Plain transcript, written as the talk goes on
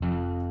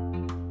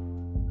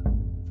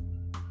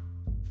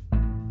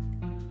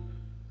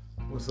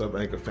What's up,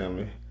 Anchor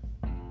family?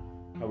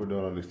 How we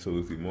doing on this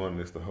Tuesday morning?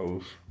 It's the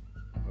host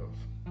of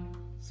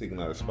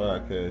Seeking Out This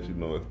Podcast. You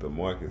know, it's the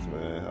Marcus,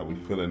 man. How we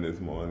feeling this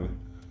morning?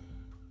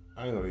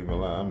 I ain't gonna even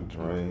lie, I'm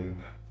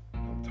drained.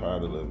 I'm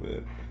tired a little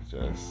bit.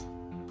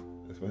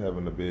 It's been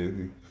having a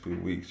busy few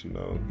weeks,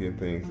 getting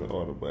things in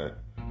order, but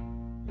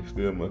it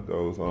still much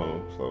goes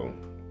on. So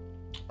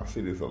I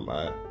see this a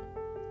lot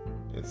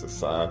in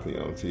society,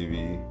 on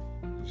TV,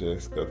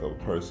 just because of a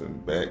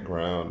person's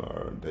background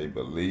or they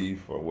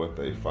believe or what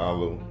they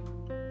follow,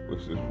 which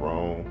is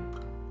wrong.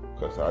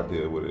 Because I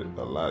deal with it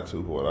a lot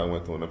too, what I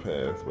went through in the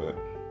past. But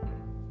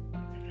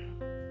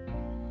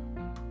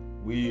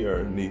we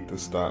need to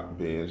stop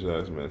being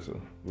judgmental.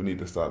 We need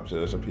to stop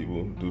judging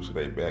people due to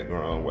their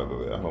background, whether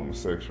they're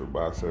homosexual,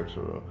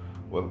 bisexual,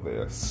 whether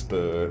they're a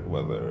stud,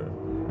 whether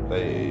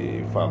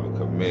they follow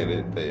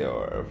committed, they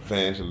are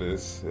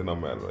evangelists, it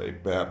don't matter, they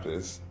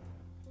Baptist,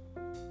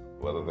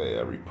 whether they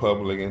are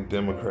Republican,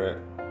 Democrat,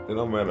 it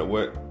don't matter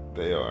what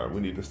they are.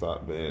 We need to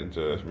stop being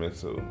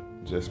judgmental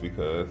just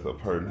because a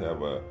person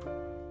have a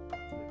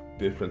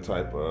different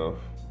type of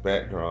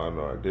background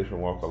or a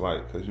different walk of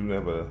life, because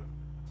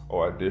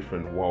or a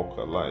different walk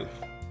of life.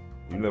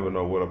 You never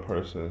know what a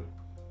person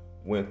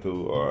went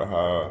through or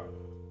how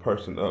a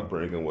person's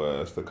upbringing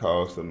was to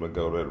cause them to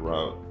go that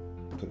route,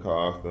 to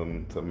cause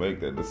them to make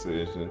that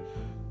decision,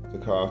 to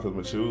cause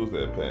them to choose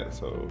that path.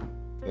 So,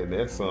 and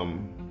that's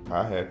something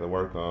I had to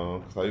work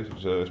on, because I used to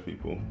judge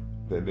people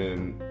that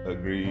didn't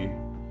agree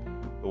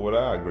with what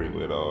I agree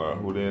with or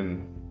who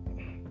didn't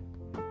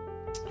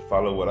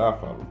follow what I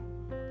follow.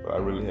 But I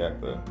really had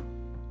to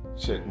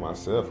check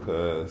myself,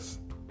 because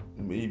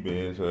me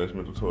being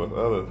judgmental towards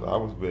others, I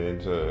was being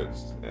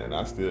judged, and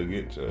I still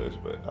get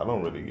judged, but I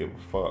don't really give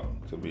a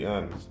fuck, to be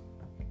honest,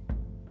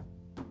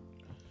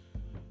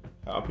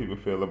 how people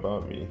feel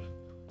about me.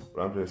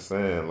 But I'm just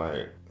saying,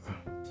 like,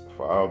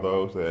 for all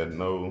those that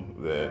know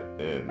that,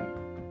 and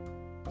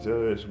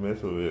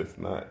judgmental is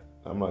not,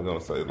 I'm not going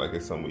to say like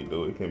it's something we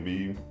do. It can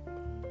be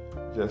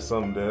just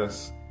something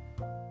that's,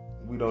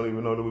 we don't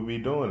even know that we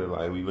be doing it.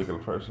 Like, we look at a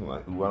person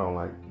like, ooh, I don't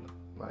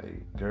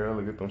like, girl,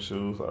 look at them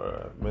shoes,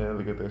 or man,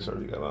 look at that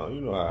shirt you got on.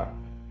 You know how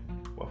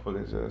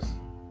motherfuckers just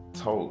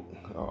talk,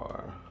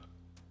 or,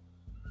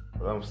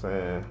 but I'm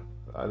saying,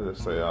 I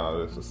just say all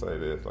this to say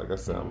this. Like I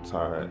said, I'm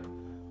tired,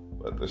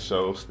 but the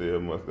show still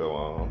must go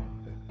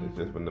on. It's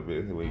just been a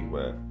busy week,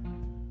 but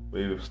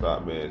we need to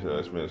stop being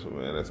judgmental,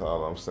 man. That's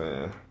all I'm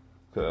saying.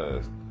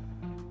 Because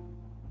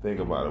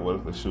think about it. What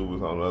if the shoe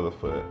was on the other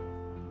foot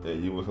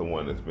and you was the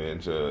one that's being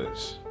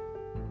judged?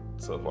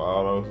 So for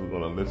all those who are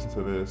going to listen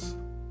to this,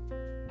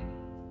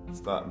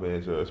 stop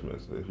being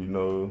judgmental. If you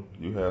know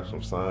you have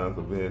some signs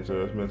of being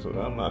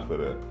judgmental, I'm not going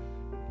to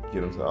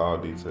get into all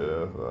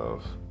details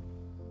of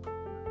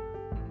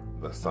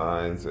the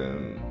signs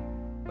and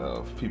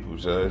of people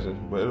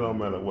judging, but it don't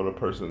matter what a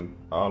person,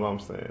 all I'm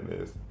saying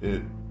is,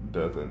 it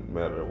doesn't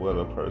matter what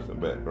a person's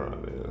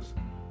background is.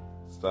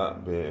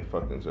 Stop being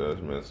fucking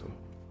judgmental.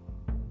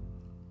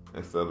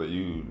 Instead of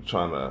you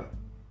trying to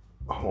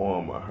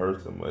harm or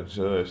hurt them or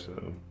judge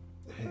them,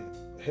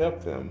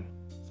 help them.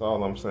 That's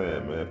all I'm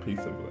saying, man. Peace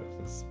and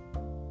blessings.